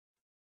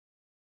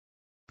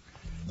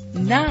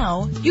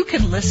Now you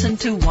can listen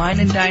to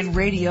Wine and Dine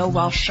Radio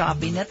while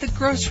shopping at the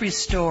grocery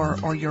store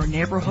or your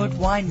neighborhood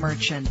wine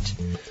merchant.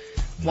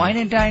 Wine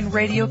and Dine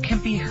Radio can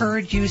be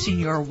heard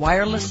using your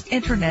wireless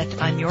internet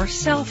on your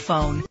cell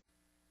phone.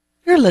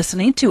 You're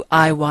listening to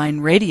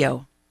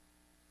iWineRadio.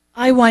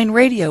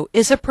 iWineRadio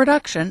is a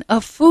production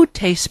of Food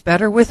Tastes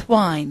Better with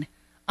Wine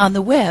on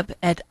the web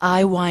at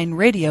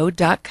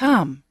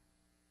iWineRadio.com.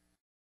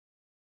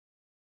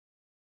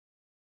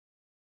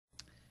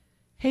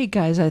 Hey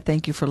guys, I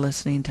thank you for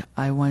listening to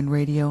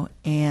iWineRadio,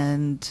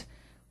 and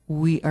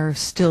we are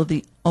still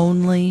the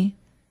only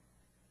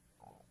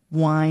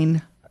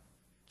wine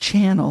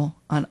channel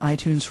on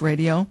iTunes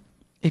Radio.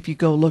 If you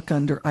go look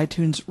under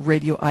iTunes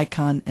radio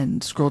icon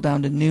and scroll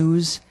down to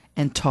News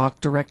and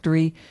Talk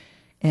Directory,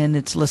 and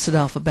it's listed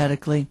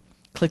alphabetically,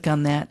 click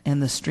on that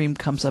and the stream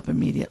comes up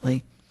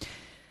immediately.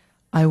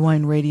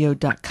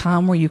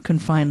 iWineRadio.com, where you can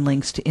find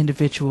links to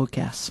individual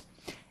guests.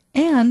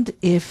 And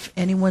if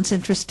anyone's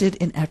interested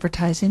in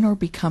advertising or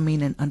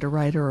becoming an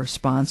underwriter or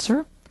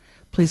sponsor,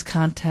 please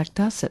contact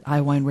us at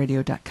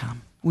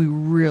iWineRadio.com. We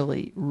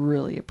really,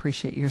 really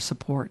appreciate your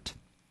support.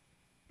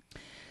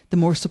 The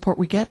more support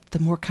we get, the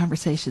more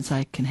conversations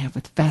I can have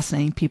with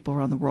fascinating people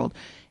around the world,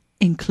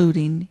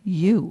 including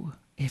you.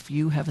 If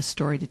you have a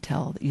story to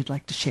tell that you'd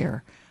like to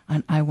share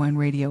on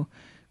iWineRadio,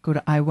 go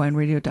to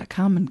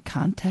iWineRadio.com and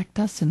contact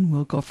us, and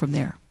we'll go from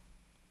there.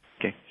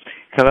 Okay.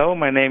 Hello,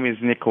 my name is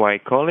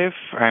Nickolay Kolev.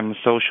 I'm a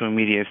social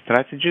media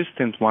strategist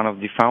and one of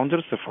the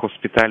founders of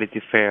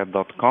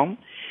HospitalityFair.com.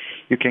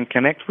 You can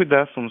connect with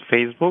us on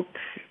Facebook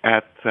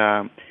at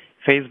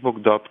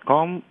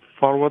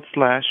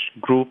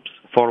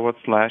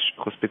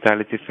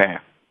facebook.com/groups/Hospitality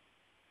Fair.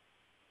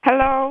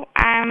 Hello,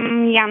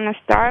 I'm Yanna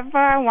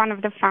Stoeva, one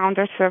of the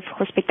founders of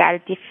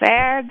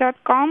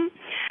HospitalityFair.com.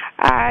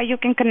 You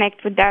can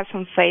connect with us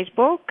on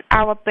Facebook.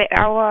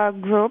 Our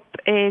group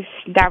is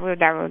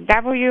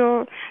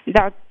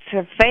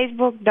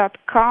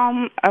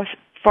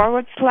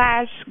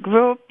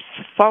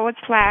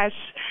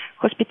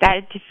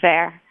www.facebook.com/groups/Hospitality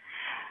Fair.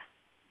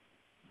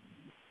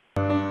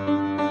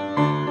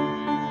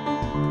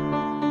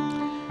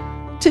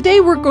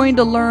 Today we're going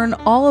to learn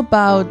all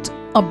about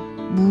a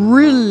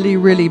really,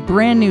 really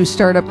brand new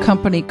startup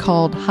company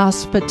called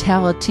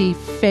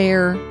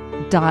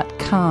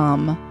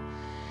HospitalityFair.com.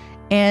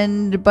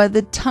 And by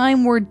the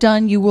time we're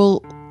done, you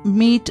will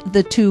meet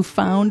the two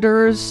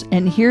founders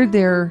and hear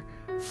their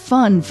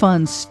fun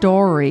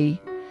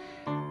story,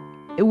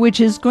 which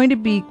is going to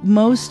be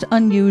most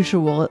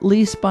unusual, at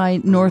least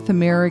by North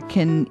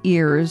American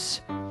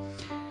ears.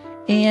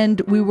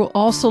 And we will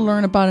also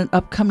learn about an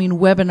upcoming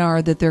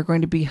webinar that they're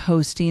going to be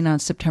hosting on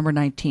September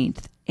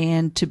 19th.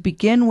 And to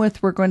begin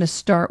with, we're going to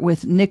start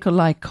with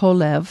Nickolay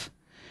Kolev,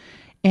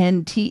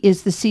 and he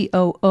is the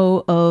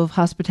COO of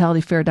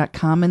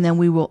HospitalityFair.com. And then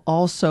we will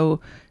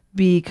also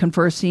be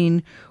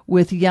conversing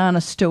with Yanna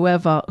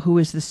Stoeva, who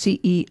is the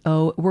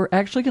CEO. We're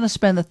actually going to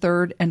spend the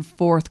third and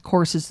fourth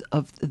courses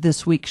of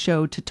this week's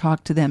show to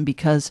talk to them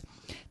because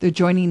they're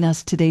joining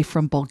us today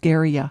from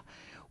Bulgaria,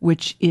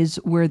 which is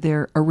where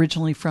they're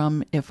originally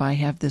from, if I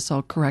have this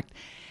all correct.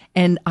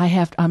 And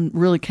I'm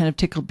really kind of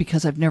tickled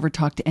because I've never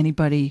talked to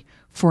anybody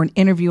for an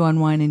interview on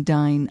Wine and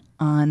Dine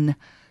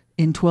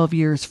in 12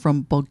 years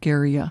from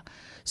Bulgaria.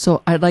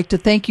 So I'd like to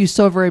thank you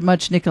so very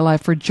much, Nickolay,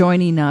 for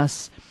joining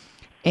us.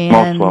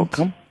 And most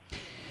welcome.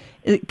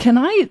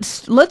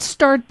 Let's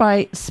start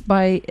by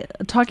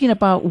talking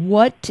about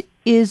what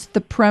is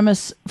the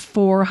premise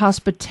for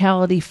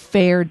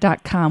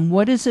HospitalityFair.com.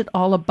 What is it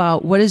all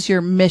about? What is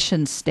your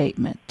mission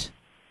statement?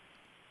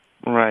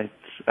 Right.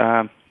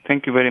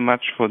 Thank you very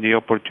much for the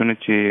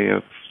opportunity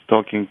of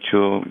talking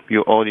to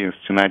your audience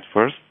tonight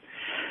first.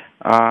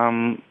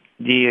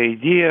 The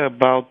idea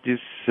about this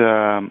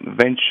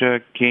venture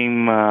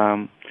came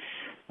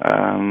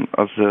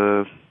as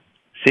a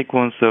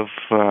sequence of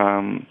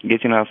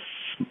getting us,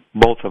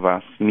 both of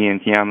us, me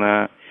and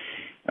Yanna,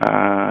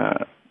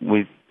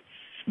 with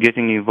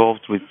getting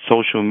involved with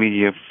social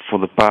media for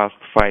the past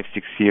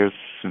 5-6 years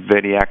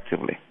very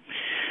actively.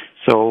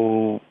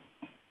 So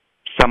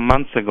some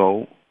months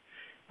ago,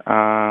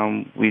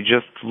 we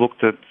just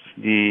looked at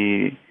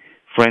the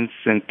friends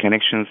and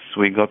connections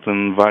we got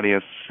on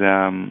various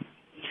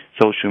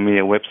social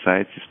media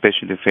websites,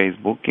 especially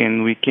Facebook,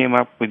 and we came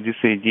up with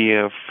this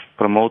idea of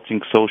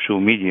promoting social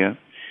media,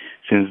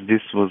 since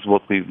this was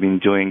what we've been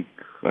doing,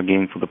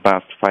 again, for the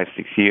past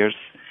 5-6 years,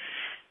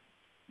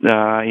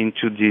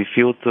 into the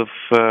field of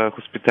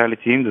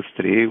hospitality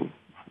industry.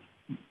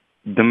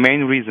 The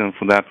main reason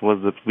for that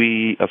was that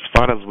we, as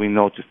far as we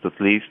noticed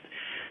at least,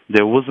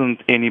 there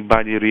wasn't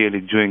anybody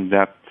really doing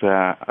that,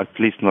 at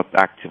least not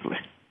actively.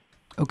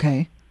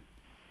 Okay.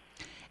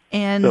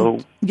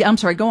 And, yeah, I'm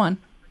sorry, go on.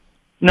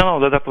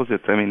 No, that was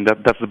it. I mean,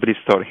 that's the brief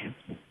story.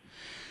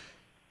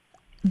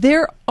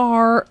 There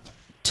are,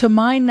 to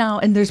my now,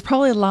 and there's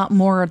probably a lot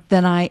more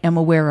than I am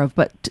aware of,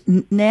 but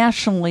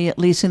nationally, at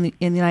least in the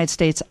United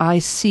States, I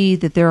see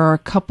that there are a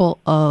couple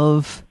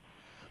of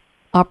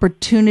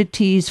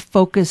opportunities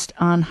focused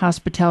on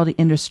hospitality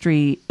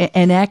industry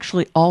and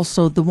actually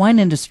also the wine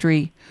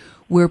industry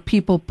where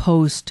people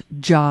post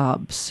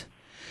jobs.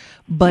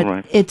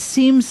 But it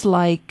seems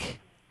like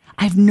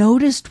I've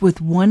noticed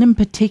with one in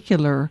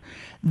particular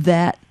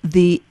that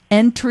the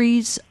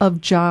entries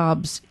of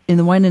jobs in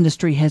the wine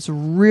industry has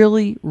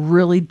really,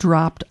 really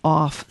dropped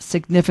off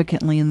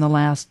significantly in the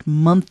last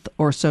month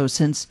or so,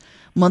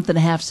 month and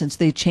a half since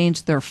they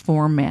changed their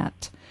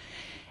format.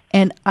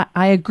 And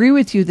I agree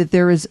with you that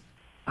there is,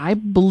 I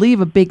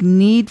believe, a big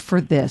need for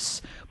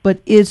this,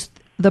 but is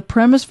the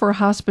premise for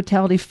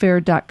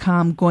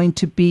hospitalityfair.com going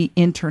to be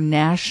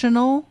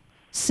international,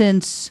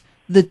 since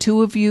the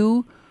two of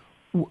you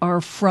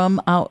are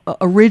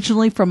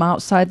originally from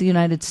outside the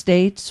United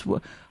States?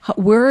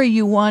 Where are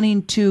you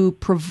wanting to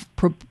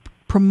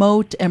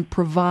promote and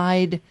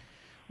provide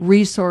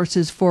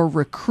resources for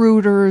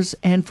recruiters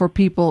and for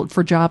people,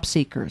 for job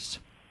seekers?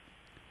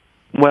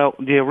 Well,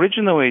 the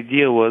original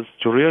idea was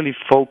to really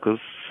focus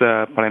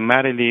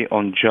primarily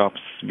on jobs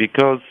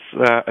because,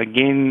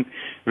 again,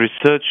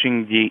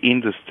 researching the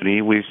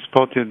industry, we've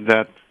spotted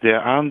that there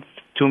aren't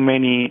too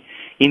many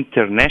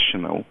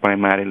international,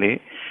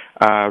 primarily,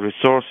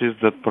 resources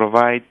that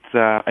provide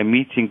a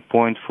meeting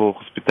point for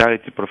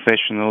hospitality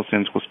professionals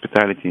and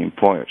hospitality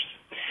employers.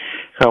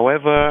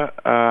 However,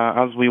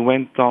 as we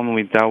went on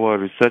with our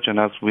research and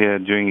as we are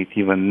doing it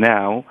even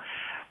now,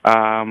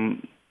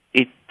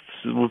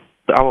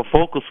 our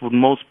focus would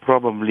most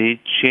probably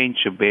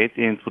change a bit,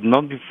 and it would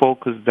not be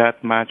focused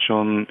that much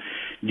on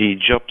the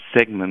job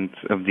segment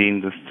of the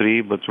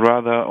industry, but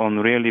rather on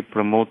really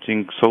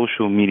promoting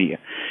social media.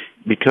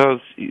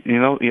 Because,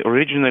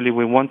 originally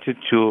we wanted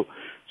to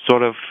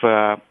sort of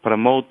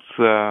promote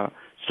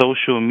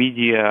social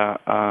media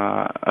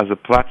as a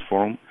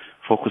platform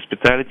for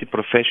hospitality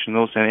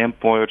professionals and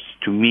employers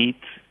to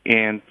meet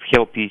and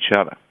help each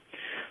other.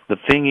 The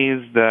thing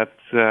is that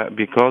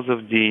because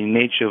of the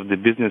nature of the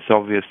business,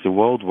 obviously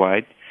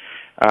worldwide,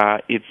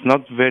 it's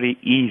not very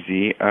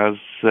easy. As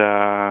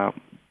the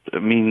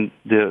main.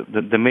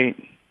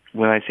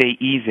 When I say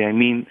easy, I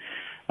mean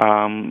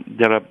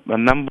there are a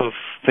number of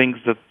things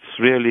that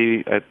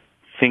really I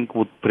think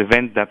would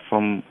prevent that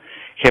from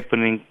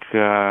happening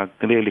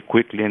really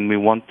quickly, and we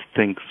want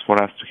things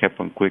for us to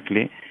happen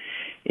quickly.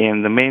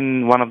 And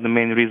one of the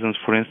main reasons,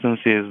 for instance,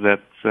 is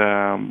that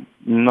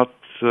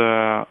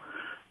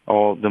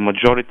or the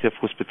majority of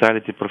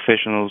hospitality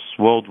professionals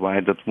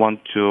worldwide that want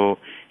to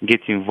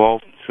get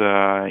involved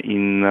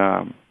in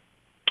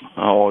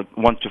or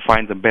want to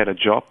find a better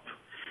job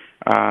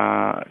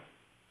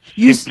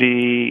You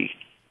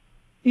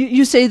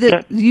say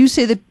that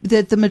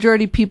the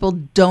majority of people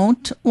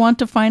don't want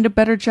to find a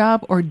better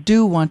job, or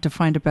do want to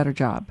find a better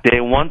job?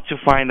 They want to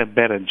find a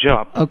better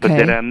job, okay. But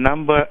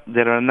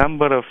there are a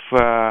number of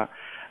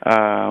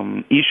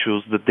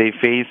issues that they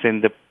face,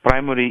 and the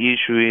primary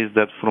issue is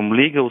that from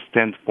legal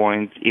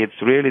standpoint,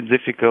 it's really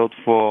difficult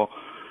for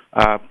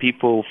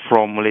people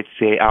from, let's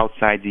say,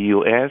 outside the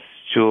U.S.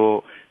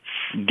 to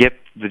get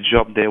the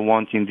job they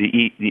want in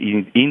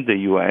the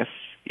U.S.,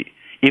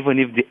 even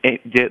if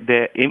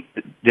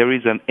there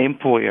is an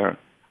employer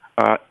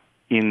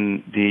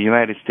in the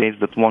United States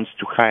that wants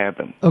to hire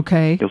them.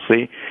 Okay. You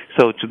see?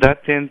 So to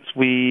that end,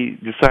 we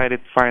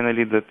decided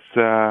finally that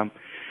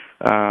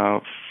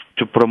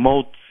to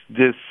promote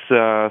this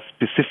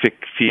specific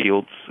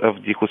fields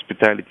of the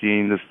hospitality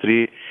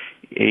industry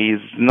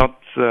is not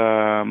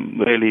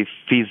really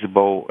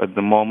feasible at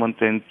the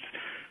moment, and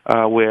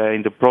we're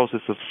in the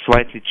process of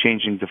slightly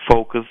changing the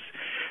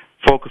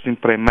focusing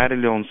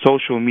primarily on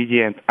social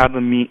media and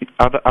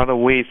other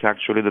ways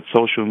actually that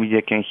social media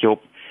can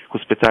help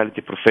hospitality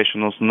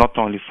professionals not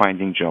only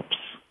finding jobs.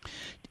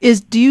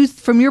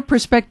 From your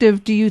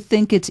perspective, do you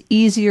think it's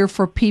easier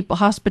for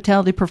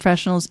hospitality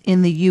professionals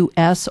in the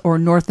U.S. or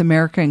North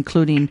America,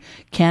 including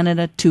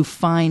Canada, to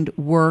find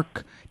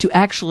work, to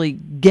actually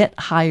get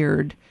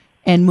hired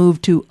and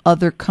move to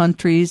other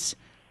countries?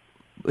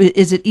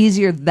 Is it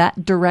easier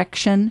that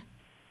direction?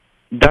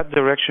 That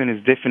direction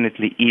is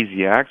definitely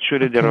easier.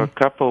 Actually, There are a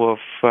couple of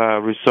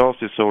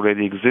resources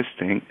already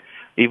existing,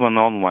 even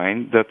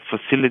online, that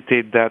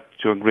facilitate that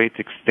to a great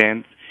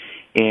extent.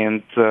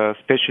 And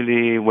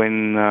especially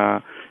when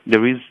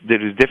there is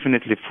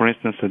definitely, for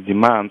instance, a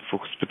demand for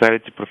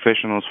hospitality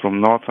professionals from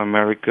North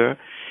America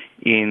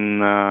in,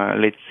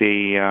 let's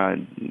say,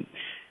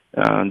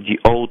 the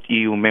old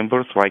EU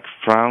members like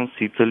France,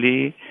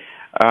 Italy,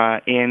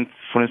 and,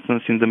 for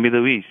instance, in the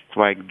Middle East,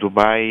 like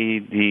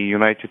Dubai, the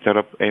United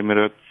Arab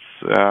Emirates,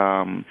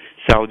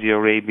 Saudi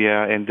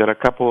Arabia, and there are a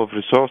couple of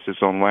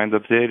resources online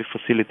that really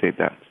facilitate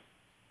that.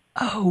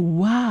 Oh,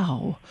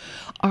 wow.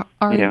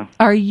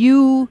 Are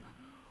you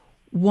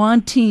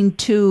wanting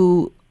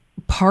to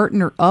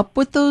partner up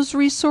with those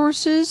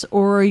resources,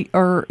 or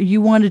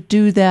you want to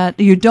do that,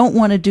 you don't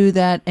want to do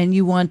that, and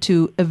you want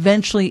to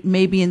eventually,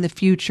 maybe in the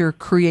future,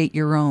 create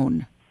your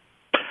own?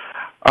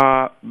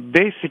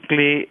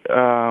 Basically,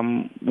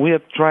 we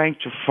are trying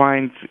to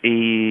find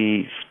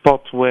a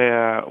spot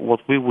where what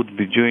we would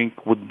be doing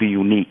would be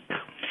unique.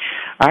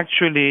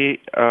 Actually,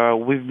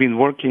 we've been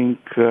working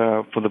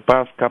for the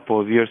past couple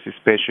of years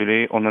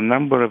especially on a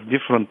number of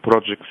different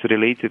projects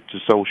related to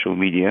social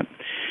media.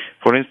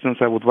 For instance,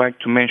 I would like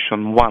to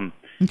mention one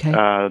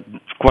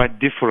quite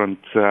different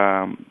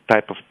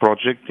type of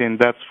project, and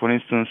that's, for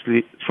instance,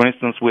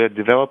 we are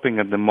developing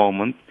at the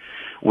moment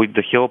with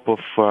the help of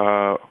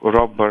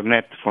Rob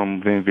Burnett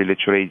from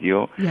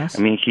iWineRadio. Yes.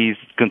 I mean, he's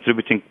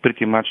contributing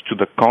pretty much to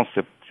the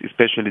concept,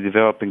 especially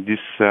developing this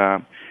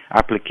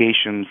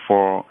application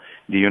for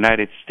the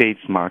United States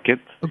market.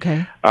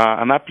 Okay.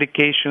 An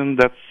application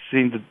that's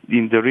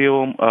in the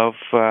realm of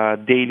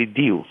daily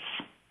deals.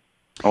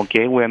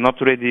 Okay, we are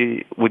not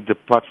ready with the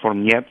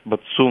platform yet, but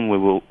soon we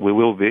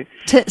will be.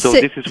 This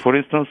is, for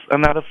instance,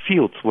 another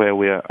field where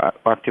we are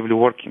actively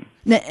working.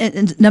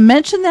 Now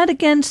mention that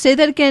again. Say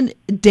that again.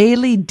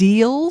 Daily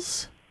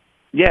deals?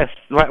 Yes,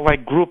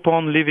 like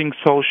Groupon, Living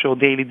Social,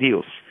 daily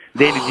deals.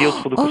 Daily deals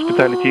for the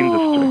hospitality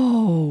industry.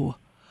 Oh,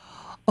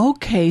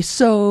 okay.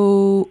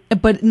 So,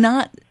 but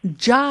not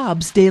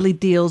jobs, daily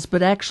deals,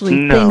 but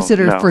actually things that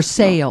are for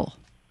sale.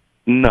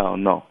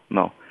 No.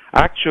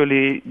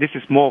 Actually, this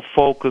is more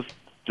focused.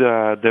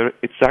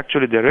 It's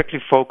actually directly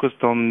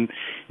focused on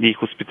the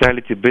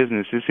hospitality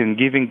businesses and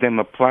giving them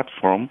a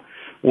platform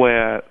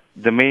where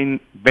the main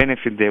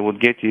benefit they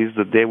would get is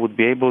that they would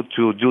be able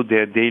to do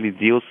their daily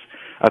deals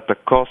at a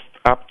cost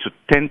up to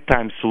 10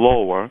 times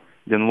lower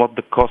than what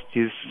the cost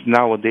is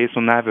nowadays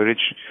on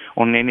average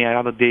on any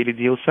other daily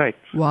deal site.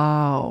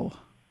 Wow.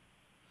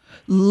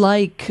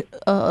 Like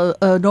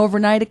an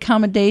overnight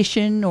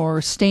accommodation,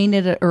 or staying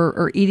at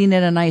or eating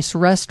at a nice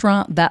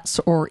restaurant,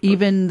 or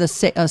even a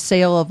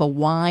sale of a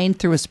wine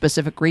through a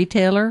specific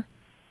retailer?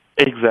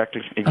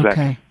 Exactly.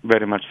 Okay.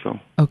 Very much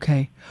so.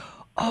 Okay.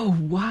 Oh,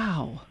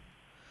 wow.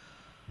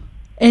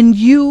 And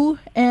you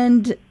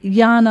and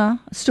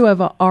Yanna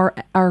Stoeva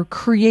are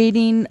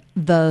creating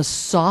the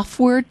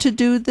software to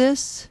do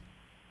this?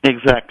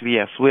 Exactly,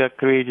 yes. We are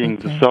creating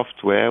the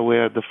software.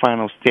 We're at the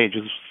final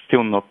stages.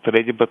 Still not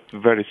ready, but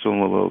very soon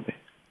we will be.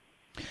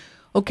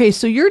 Okay,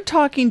 so you're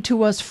talking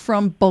to us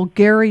from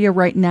Bulgaria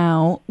right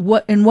now.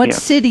 What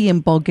city in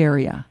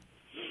Bulgaria?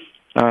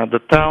 The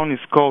town is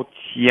called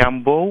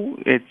Yambo.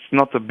 It's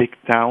not a big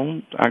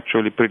town,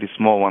 actually pretty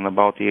small one,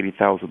 about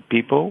 80,000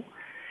 people.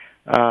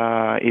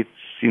 It's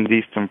in the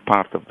eastern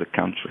part of the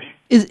country.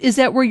 Is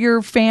that where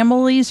your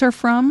families are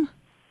from?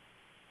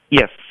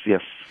 Yes,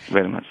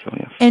 very much so,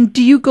 yes. And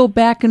do you go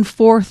back and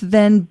forth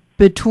then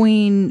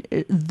between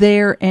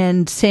there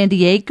and San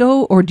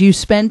Diego, or do you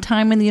spend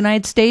time in the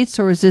United States,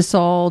 or is this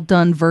all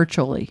done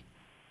virtually?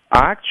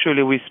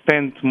 Actually, we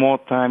spend more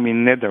time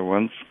in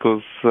Netherlands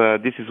because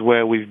this is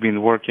where we've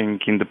been working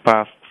in the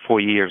past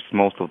 4 years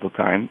most of the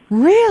time.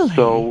 Really?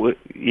 So,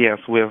 yes,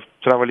 we're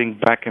traveling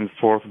back and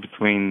forth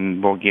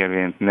between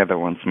Bulgaria and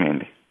Netherlands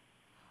mainly.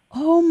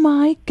 Oh,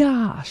 my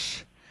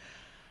gosh.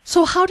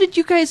 So how did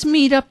you guys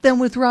meet up then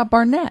with Rob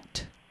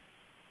Barnett?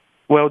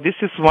 Well,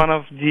 this is one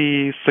of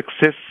the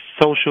success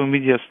social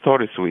media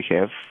stories we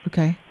have.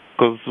 Okay.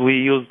 Because we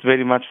used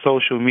very much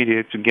social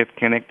media to get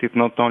connected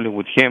not only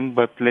with him,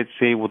 but let's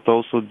say with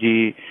also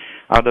the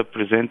other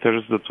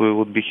presenters that we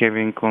would be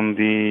having on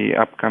the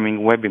upcoming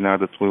webinar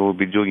that we will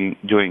be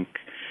doing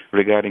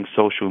regarding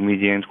social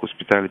media and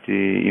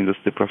hospitality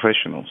industry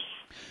professionals.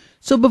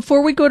 So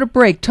before we go to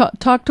break,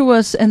 talk to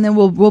us, and then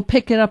we'll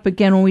pick it up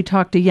again when we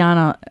talk to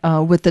Yanna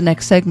with the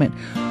next segment.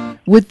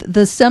 With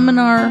the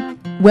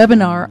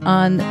webinar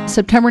on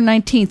September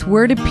 19th,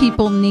 where do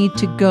people need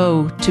to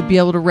go to be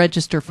able to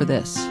register for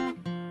this?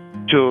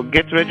 To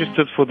get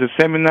registered for the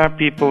seminar,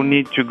 people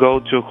need to go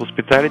to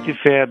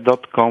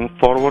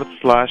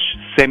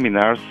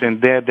hospitalityfair.com/seminars,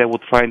 and there they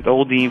would find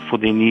all the info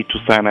they need to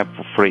sign up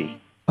for free.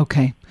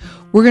 Okay.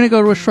 We're going to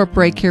go to a short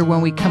break here. When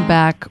we come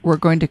back, we're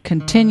going to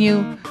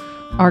continue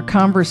our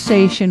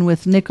conversation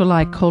with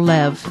Nickolay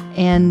Kolev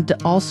and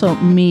also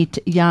meet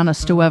Yanna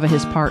Stoeva,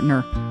 his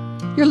partner.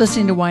 You're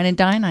listening to Wine and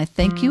Dine. I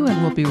thank you,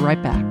 and we'll be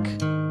right back.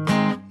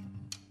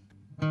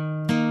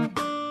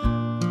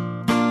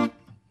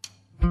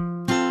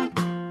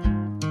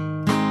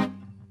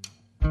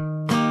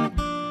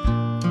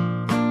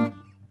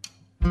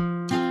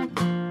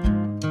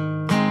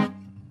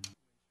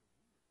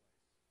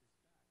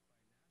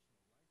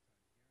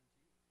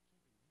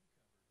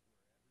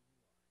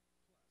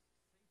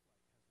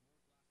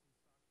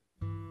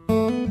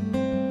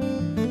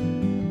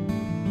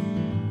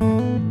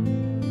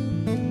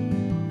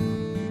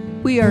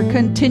 We are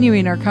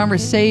continuing our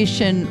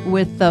conversation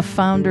with the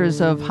founders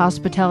of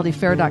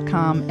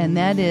HospitalityFair.com, and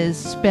that is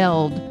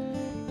spelled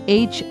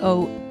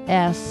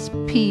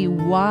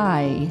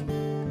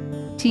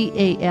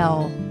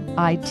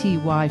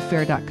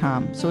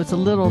HospitalityFair.com. So it's a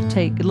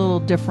little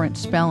different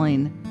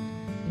spelling,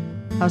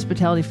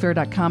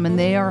 HospitalityFair.com, and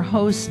they are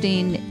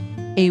hosting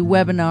a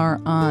webinar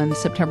on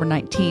September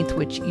 19th,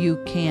 which you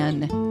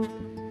can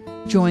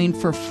join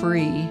for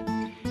free.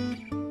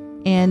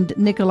 And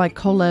Nickolay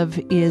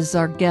Kolev is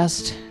our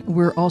guest.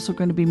 We're also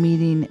going to be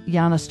meeting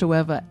Yanna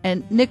Stoeva.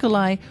 And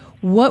Nickolay,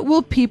 what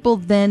will people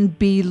then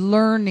be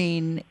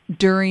learning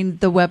during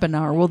the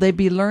webinar? Will they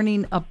be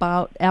learning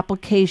about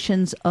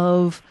applications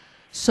of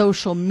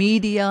social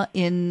media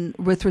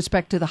with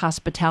respect to the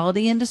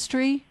hospitality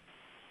industry?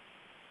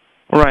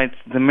 Right.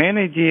 The main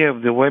idea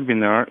of the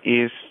webinar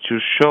is to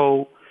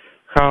show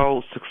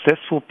how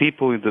successful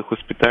people in the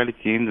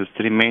hospitality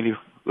industry, mainly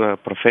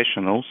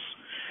professionals,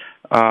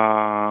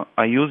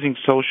 are using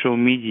social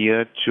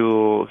media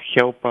to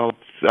help out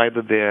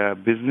either their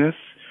business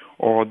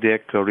or their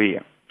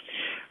career.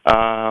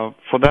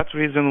 For that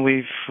reason,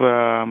 we've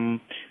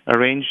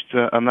arranged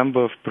a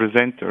number of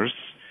presenters.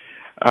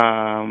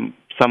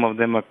 Some of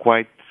them are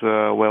quite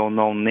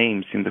well-known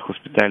names in the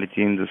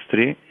hospitality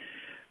industry,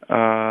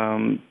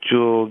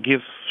 to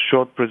give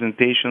short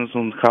presentations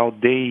on how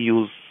they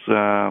use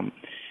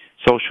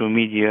social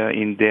media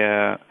in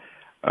their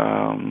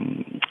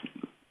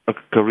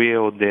career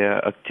or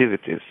their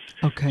activities.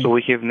 Okay. So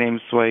we have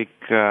names like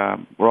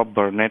Rob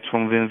Burnett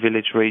from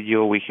Village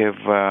Radio. We have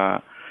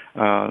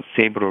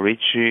Sabro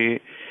Ritchie.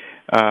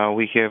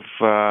 We have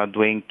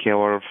Dwayne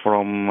Keller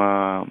from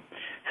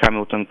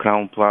Hamilton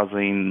Crown Plaza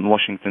in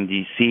Washington,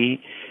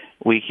 D.C.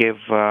 We have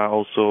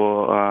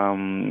also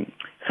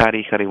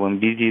Harry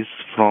Wambidis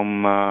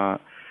from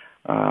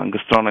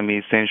Gastronomy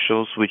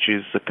Essentials, which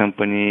is a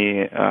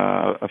company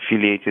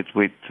affiliated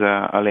with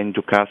Alain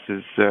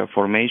Ducasse's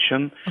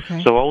formation.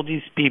 Okay. So all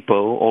these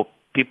people, or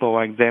people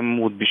like them,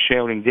 would be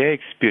sharing their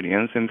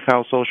experience and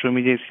how social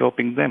media is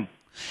helping them.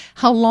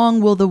 How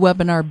long will the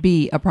webinar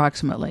be,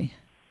 approximately?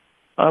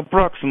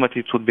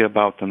 Approximately, it would be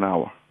about an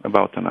hour.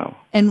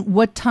 And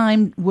what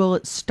time will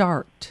it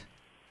start?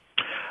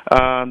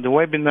 The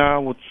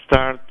webinar would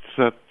start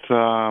at,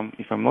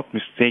 if I'm not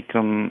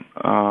mistaken,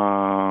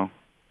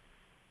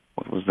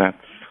 what was that?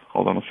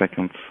 Hold on a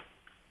second.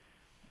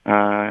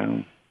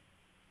 I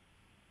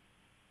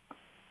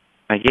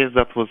guess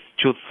that was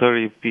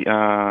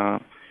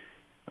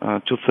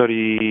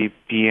 2:30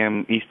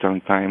 p.m.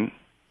 Eastern time.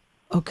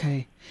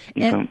 Okay.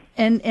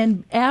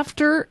 And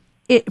after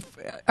it,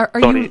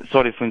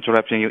 sorry for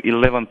interrupting you.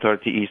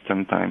 11:30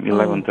 Eastern time.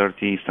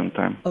 11:30 Eastern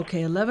time.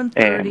 Okay,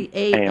 11:30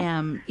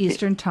 a.m.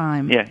 Eastern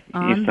time. Yeah,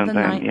 on Eastern the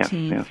time.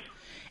 19th. Yes.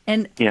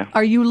 And yeah.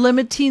 Are you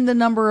limiting the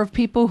number of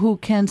people who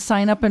can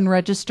sign up and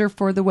register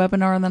for the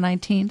webinar on the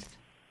 19th?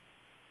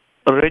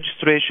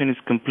 Registration is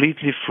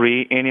completely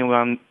free.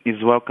 Anyone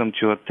is welcome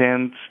to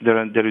attend.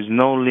 There is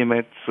no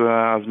limit.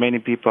 As many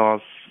people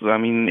as,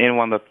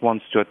 anyone that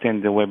wants to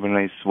attend the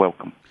webinar is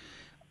welcome.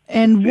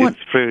 And it's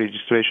free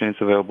registration.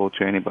 It's available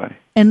to anybody.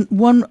 And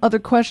one other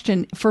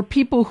question. For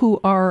people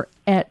who are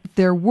at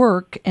their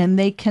work and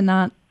they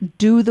cannot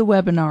do the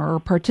webinar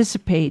or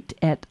participate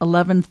at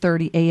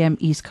 11:30 a.m.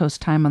 East Coast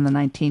time on the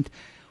 19th,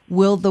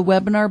 will the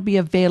webinar be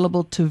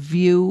available to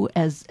view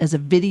as a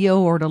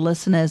video or to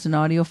listen as an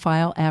audio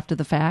file after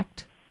the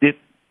fact?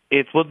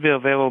 It would be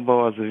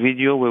available as a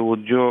video. We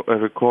would do a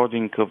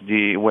recording of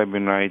the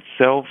webinar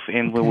itself,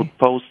 and we would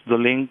post the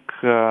link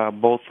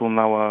both on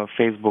our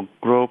Facebook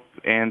group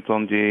and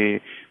on the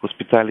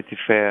Hospitality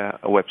Fair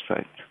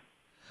website.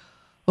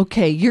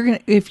 Okay,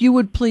 if you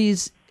would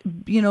please,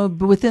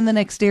 within the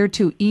next day or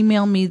two,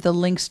 email me the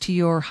links to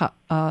your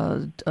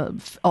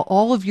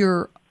all of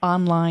your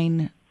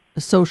online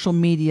social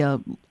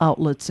media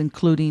outlets,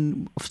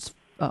 including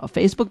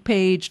Facebook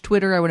page,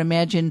 Twitter, I would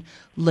imagine,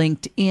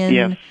 LinkedIn.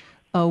 Yes.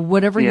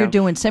 Whatever you're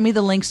doing, send me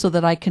the link so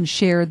that I can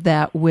share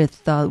that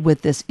with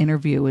this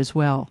interview as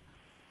well.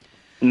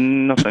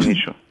 Not an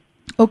issue.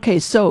 Okay,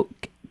 so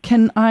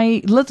can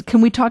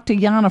we talk to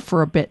Yanna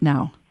for a bit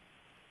now?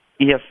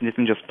 Yes, you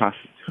can just pass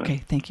it.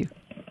 Okay, thank you.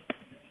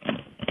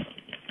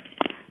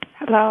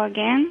 Hello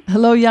again.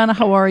 Hello, Yanna.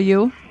 How are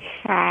you?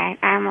 Hi,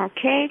 I'm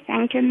okay.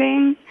 Thank you,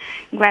 Lynn.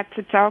 Glad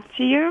to talk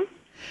to you.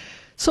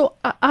 So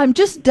I'm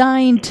just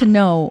dying to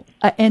know,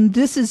 and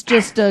this is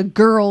just a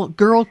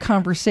girl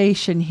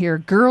conversation here,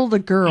 girl to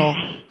girl.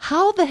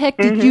 How the heck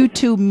did you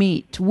two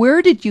meet?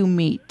 Where did you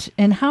meet?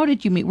 And how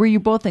did you meet? Were you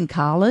both in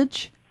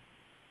college?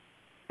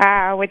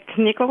 With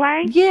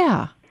Nickolay?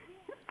 Yeah.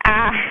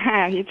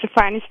 It's a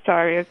funny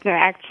story,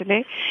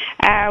 actually.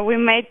 We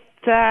met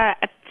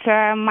at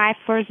my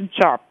first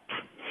job.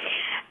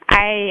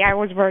 I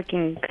was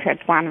working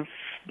at one of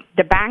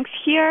the banks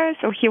here,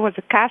 so he was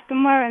a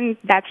customer, and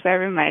that's where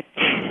we met.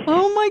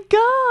 Oh my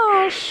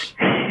gosh!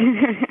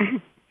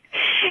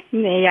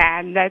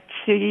 Yeah,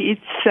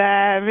 it's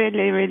a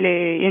really,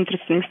 really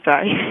interesting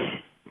story.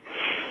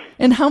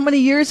 And how many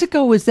years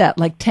ago was that?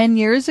 Like 10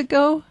 years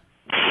ago?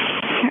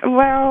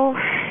 Well,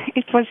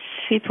 it was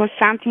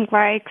something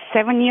like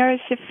 7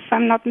 years, if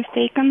I'm not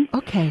mistaken.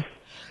 Okay,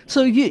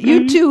 so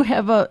you two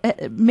have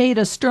made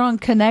a strong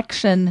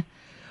connection.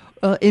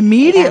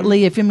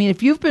 Immediately, if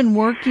you've been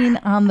working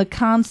on the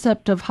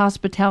concept of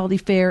Hospitality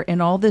Fair and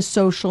all this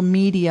social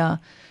media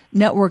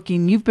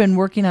networking, you've been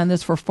working on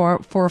this for 4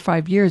 or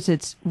 5 years.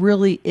 It's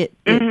really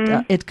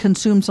it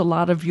consumes a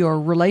lot of your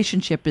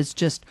relationship. Is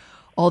just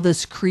all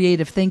this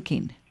creative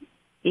thinking.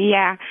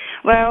 Yeah,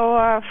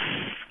 well,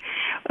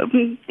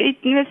 things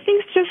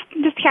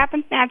just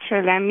happened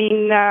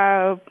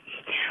naturally.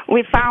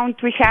 We found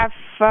we have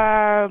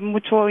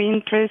mutual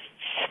interests.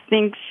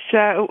 We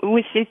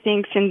see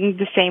things in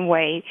the same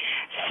way.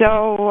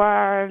 So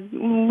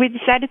we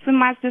decided we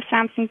must do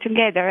something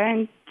together,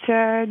 and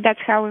that's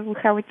how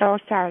it all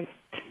started.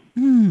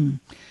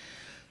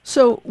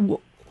 So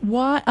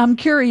why, I'm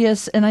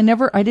curious, and I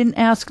didn't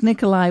ask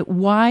Nickolay,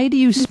 why do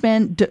you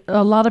spend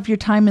a lot of your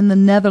time in the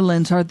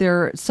Netherlands? Are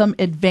there some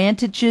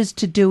advantages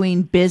to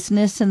doing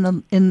business in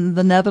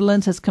the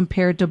Netherlands as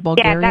compared to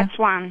Bulgaria? Yeah, that's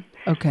one.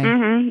 Okay.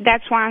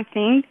 That's one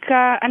thing.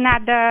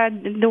 Another,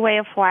 the way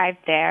of life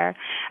there.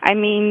 I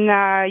mean,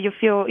 you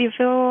feel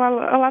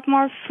a lot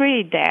more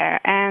free there.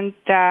 And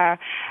the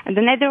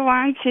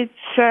Netherlands,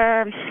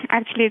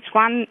 it's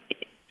one.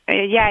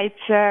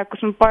 It's a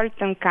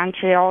cosmopolitan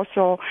country.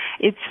 Also,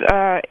 it's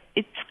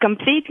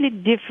completely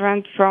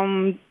different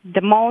from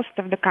the most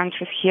of the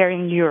countries here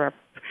in Europe.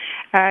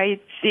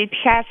 It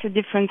has a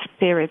different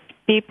spirit.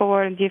 People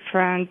are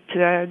different.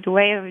 The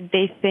way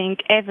they think,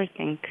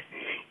 everything.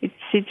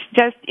 It's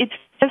just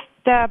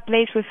a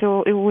place we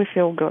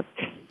feel good,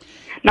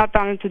 not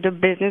only to do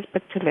business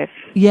but to live.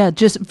 Yeah,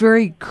 just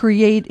very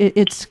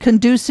it's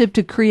conducive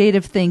to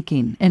creative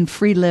thinking and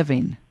free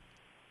living.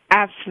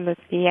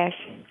 Absolutely, yes.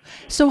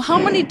 So, how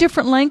many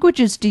different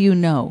languages do you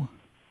know?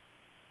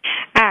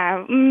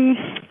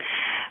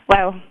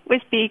 Well, we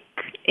speak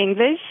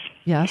English.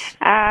 Yes.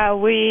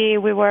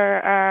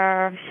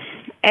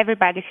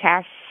 Everybody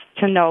has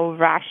to know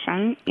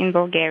Russian in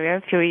Bulgaria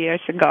a few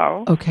years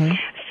ago. Okay.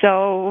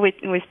 So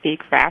we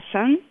speak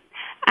Russian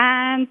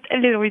and a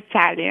little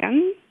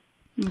Italian,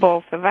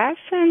 both of us,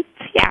 and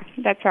yeah,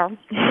 that's all.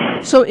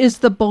 So is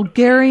the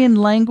Bulgarian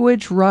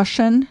language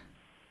Russian?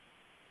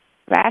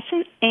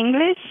 Russian,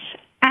 English,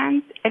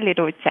 and a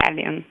little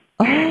Italian.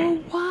 Oh,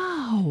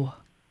 wow.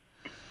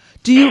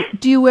 Do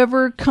you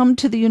ever come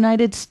to the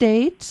United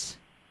States?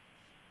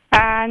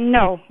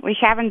 No, we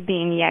haven't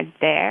been yet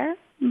there,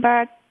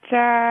 but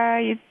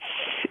it's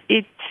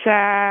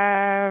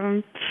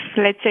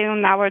let's say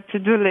on our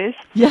to-do list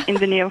in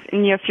the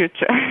near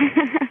future.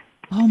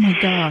 Oh my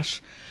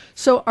gosh.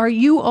 So are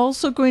you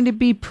also going to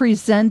be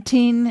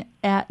presenting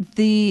at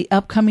the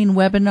upcoming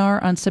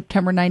webinar on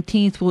September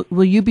 19th?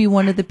 Will you be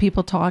one of the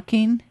people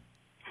talking?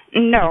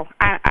 No,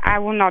 I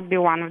will not be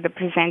one of the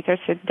presenters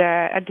at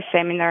the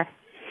seminar.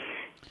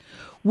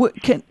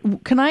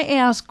 Can I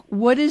ask,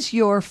 what is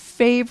your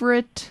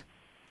favorite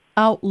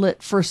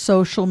outlet for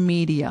social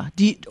media?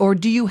 Do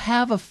you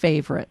have a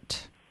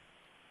favorite?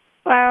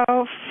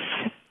 Well,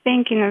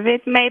 thinking of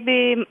it,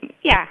 maybe,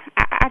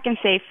 I can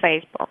say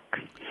Facebook.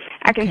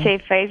 I can say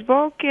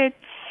Facebook. It's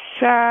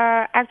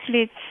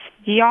actually it's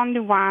the only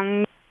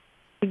one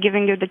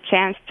giving you the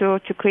chance to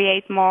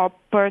create more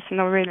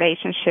personal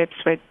relationships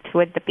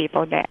with the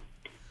people there.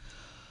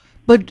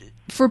 But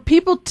for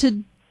people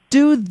to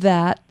do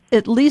that,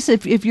 at least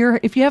if you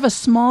have a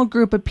small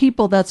group of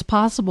people, that's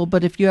possible.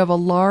 But if you have a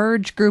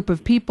large group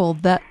of people,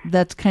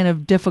 that's kind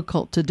of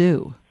difficult to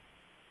do.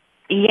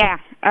 Yeah,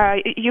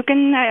 you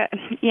can.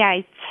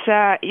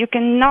 You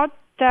cannot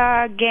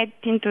get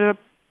into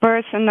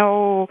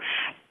personal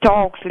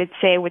talks, let's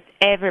say, with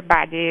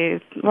everybody.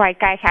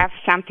 Like I have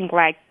something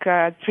like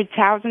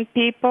 3,000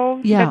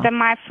 people that are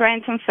my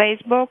friends on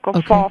Facebook,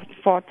 or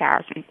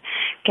 4,000.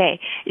 Okay,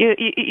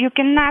 you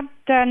cannot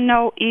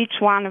know each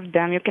one of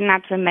them. You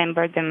cannot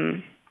remember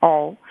them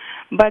all,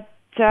 but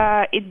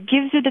it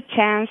gives you the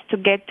chance to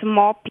get to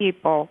more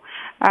people,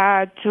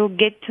 to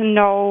get to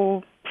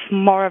know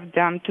more of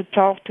them, to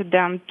talk to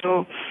them,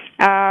 to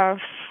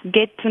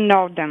get to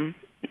know them.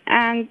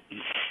 And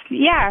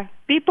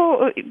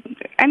people,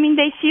 I mean,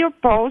 they see your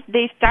post,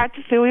 they start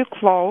to feel you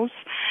closer,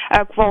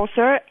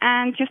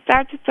 and you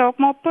start to talk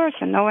more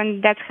personal,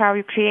 and that's how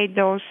you create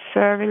those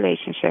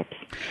relationships.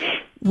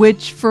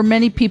 Which for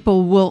many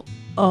people will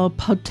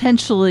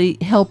potentially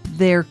help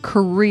their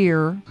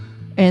career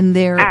and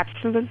their...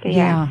 Absolutely,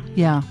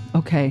 yeah.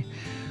 Okay,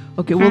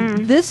 well,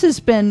 this has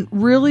been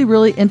really,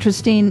 really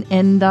interesting,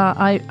 and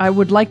I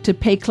would like to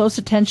pay close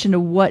attention to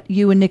what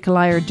you and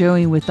Nickolay are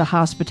doing with the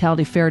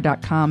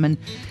hospitalityfair.com,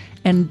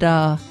 and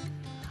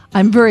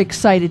I'm very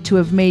excited to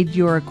have made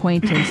your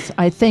acquaintance.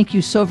 I thank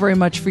you so very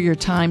much for your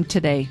time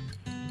today.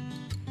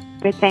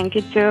 We thank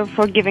you, too,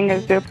 for giving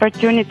us the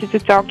opportunity to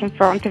talk in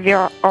front of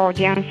your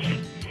audience.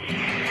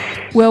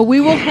 Well, we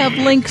will have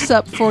links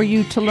up for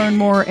you to learn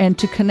more and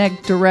to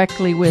connect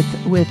directly with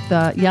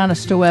Yanna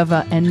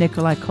Stoeva and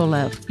Nickolay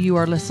Kolev. You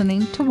are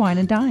listening to Wine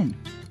and Dine.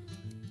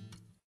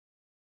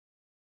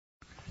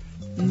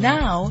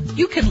 Now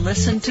you can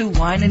listen to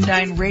Wine and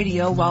Dine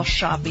Radio while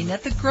shopping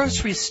at the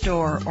grocery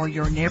store or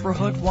your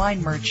neighborhood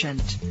wine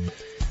merchant.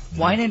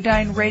 Wine and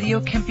Dine Radio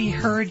can be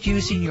heard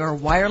using your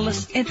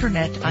wireless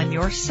internet on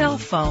your cell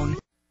phone.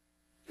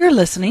 You're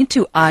listening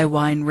to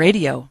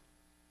iWineRadio.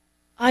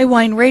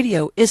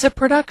 iWineRadio is a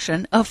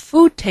production of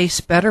Food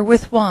Tastes Better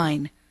with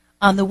Wine,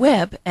 on the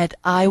web at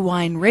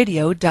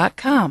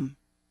iWineRadio.com.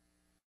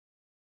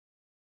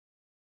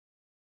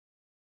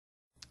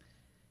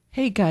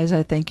 Hey guys,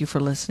 I thank you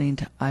for listening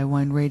to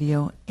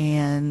iWineRadio,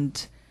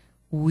 and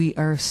we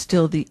are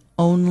still the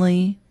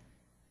only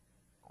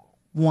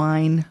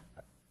wine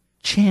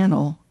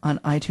channel on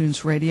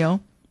iTunes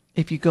Radio.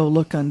 If you go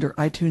look under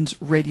iTunes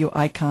radio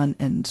icon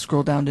and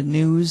scroll down to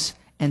News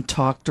and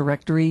Talk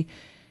Directory,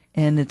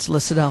 and it's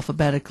listed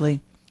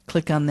alphabetically,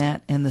 click on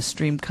that and the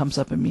stream comes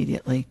up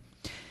immediately.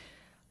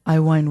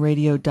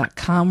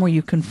 iWineRadio.com, where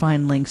you can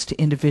find links to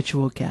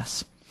individual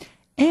guests.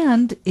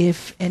 And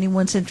if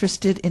anyone's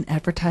interested in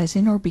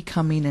advertising or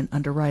becoming an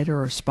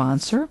underwriter or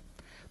sponsor,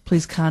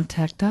 please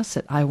contact us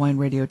at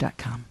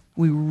iWineRadio.com.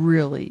 We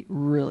really,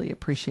 really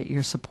appreciate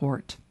your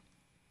support.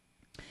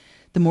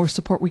 The more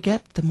support we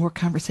get, the more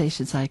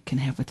conversations I can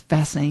have with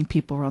fascinating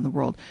people around the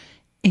world,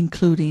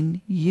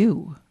 including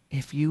you.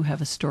 If you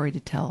have a story to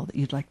tell that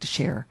you'd like to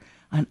share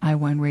on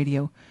iWine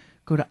Radio,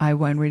 go to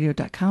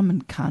iWineRadio.com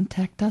and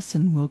contact us,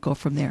 and we'll go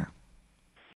from there.